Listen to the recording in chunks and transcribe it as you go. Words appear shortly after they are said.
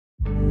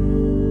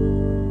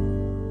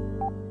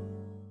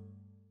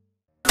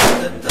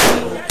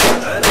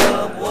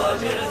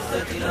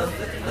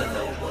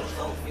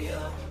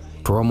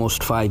For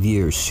almost 5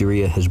 years,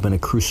 Syria has been a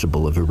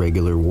crucible of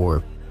irregular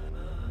war.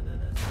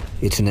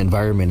 It's an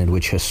environment in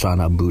which Hassan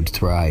Aboud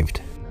thrived.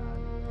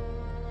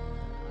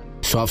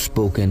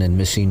 Soft-spoken and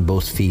missing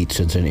both feet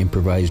since an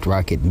improvised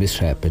rocket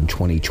mishap in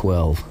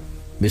 2012,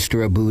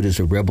 Mr. Aboud is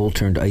a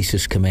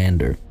rebel-turned-ISIS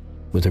commander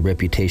with a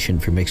reputation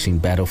for mixing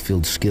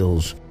battlefield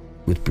skills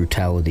with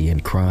brutality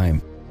and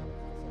crime.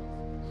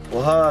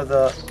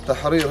 وهذا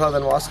تحرير هذا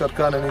المعسكر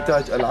كان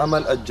نتاج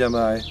العمل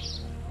الجماعي.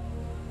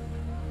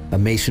 A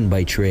Mason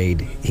by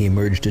trade, he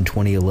emerged in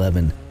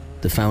 2011,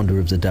 the founder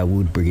of the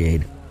Dawood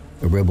Brigade,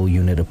 a rebel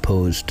unit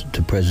opposed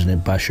to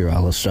President Bashar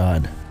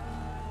al-Assad.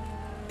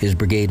 His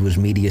brigade was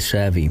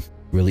media-savvy,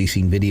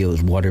 releasing videos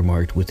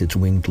watermarked with its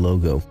winged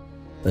logo,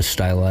 a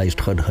stylized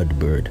hudhud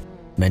bird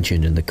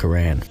mentioned in the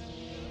Quran.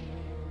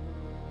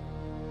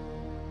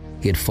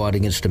 He had fought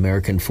against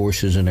American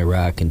forces in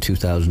Iraq in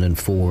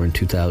 2004 and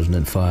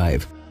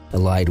 2005,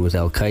 allied with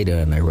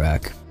al-Qaeda in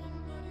Iraq.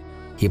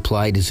 He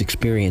applied his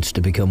experience to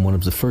become one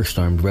of the first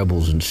armed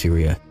rebels in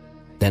Syria,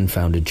 then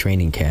founded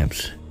training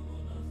camps.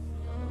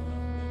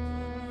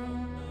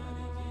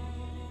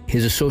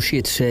 His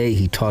associates say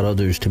he taught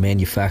others to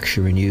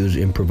manufacture and use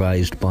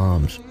improvised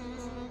bombs.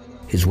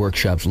 His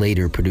workshops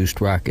later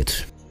produced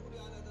rockets.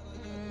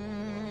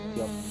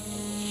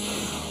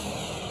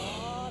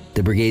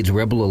 The brigade's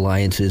rebel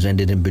alliances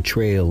ended in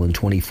betrayal in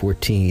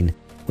 2014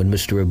 when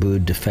Mr.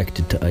 Aboud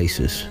defected to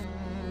ISIS.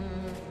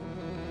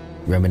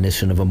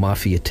 Reminiscent of a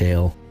mafia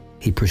tale,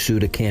 he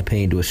pursued a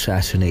campaign to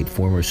assassinate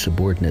former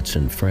subordinates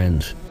and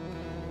friends.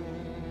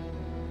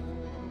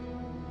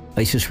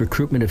 ISIS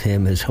recruitment of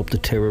him has helped the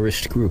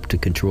terrorist group to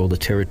control the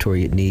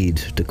territory it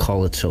needs to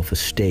call itself a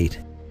state.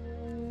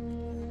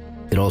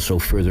 It also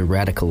further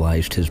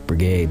radicalized his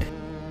brigade.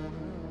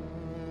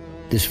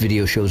 This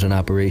video shows an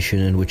operation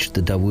in which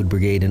the Dawood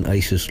Brigade and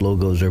ISIS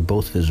logos are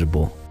both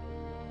visible.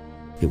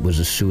 It was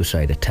a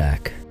suicide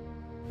attack.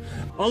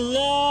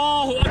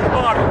 Allahu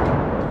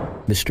Akbar!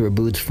 Mr.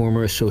 Aboud's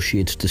former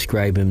associates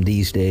describe him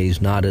these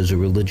days not as a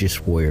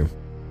religious warrior,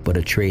 but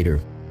a traitor,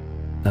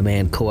 a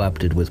man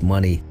co-opted with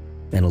money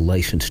and a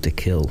license to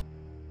kill.